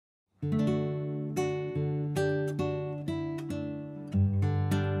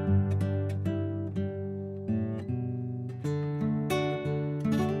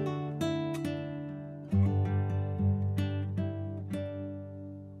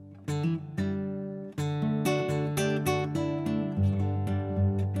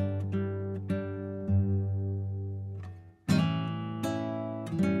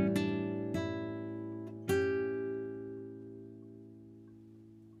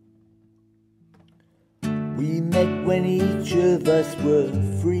We met when each of us were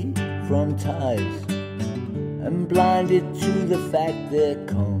free from ties and blinded to the fact there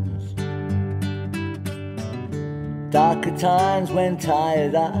comes darker times when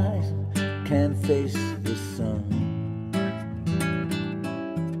tired eyes can't face the sun.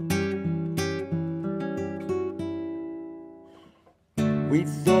 We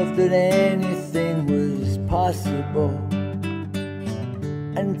thought that anything was possible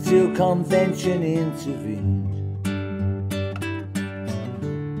until convention intervened,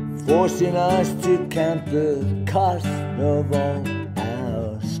 forcing us to count the cost of all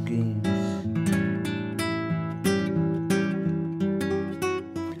our schemes.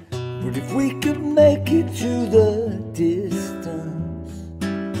 But if we could make it to the distance,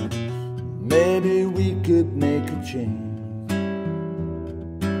 maybe we could make a change.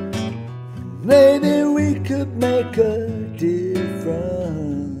 Maybe we could make a difference.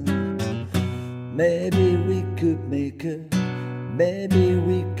 Maybe we could make a, maybe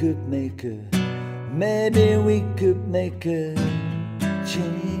we could make a, maybe we could make a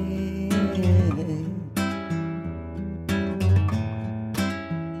change.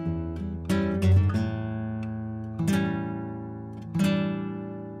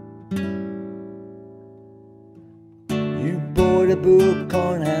 You bought a book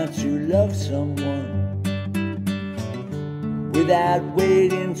on how to love someone without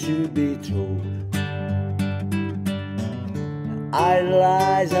waiting to be told.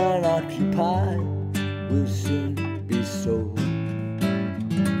 Idolize unoccupied will soon be sold.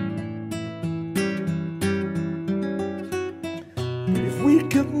 But if we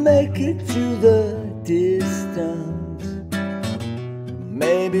could make it to the distance,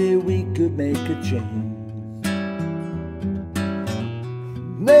 maybe we could make a change.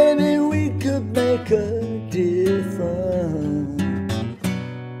 Maybe we could make a difference.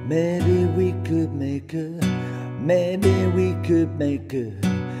 Maybe we could make a, maybe we could make a,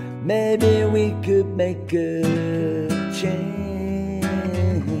 maybe we could make a change.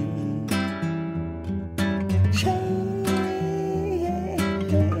 Change.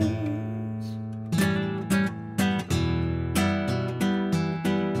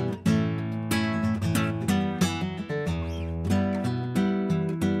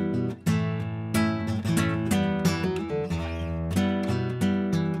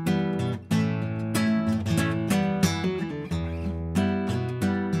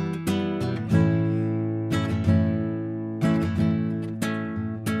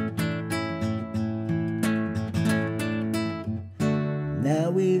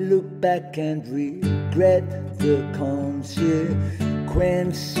 Now we look back and regret the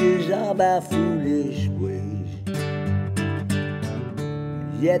consequences of our foolish ways.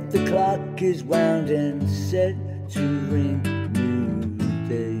 Yet the clock is wound and set to ring new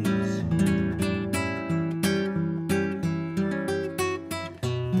days.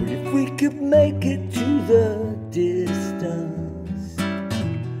 But if we could make it to the distance,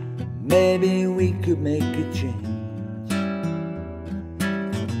 maybe we could make a change.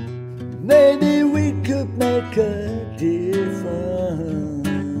 Maybe we could make a difference.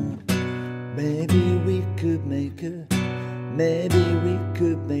 Maybe we could make a, maybe we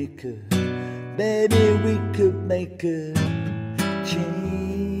could make a, maybe we could make a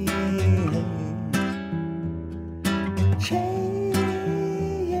change. Change.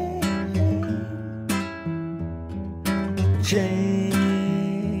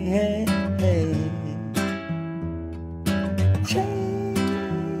 Change.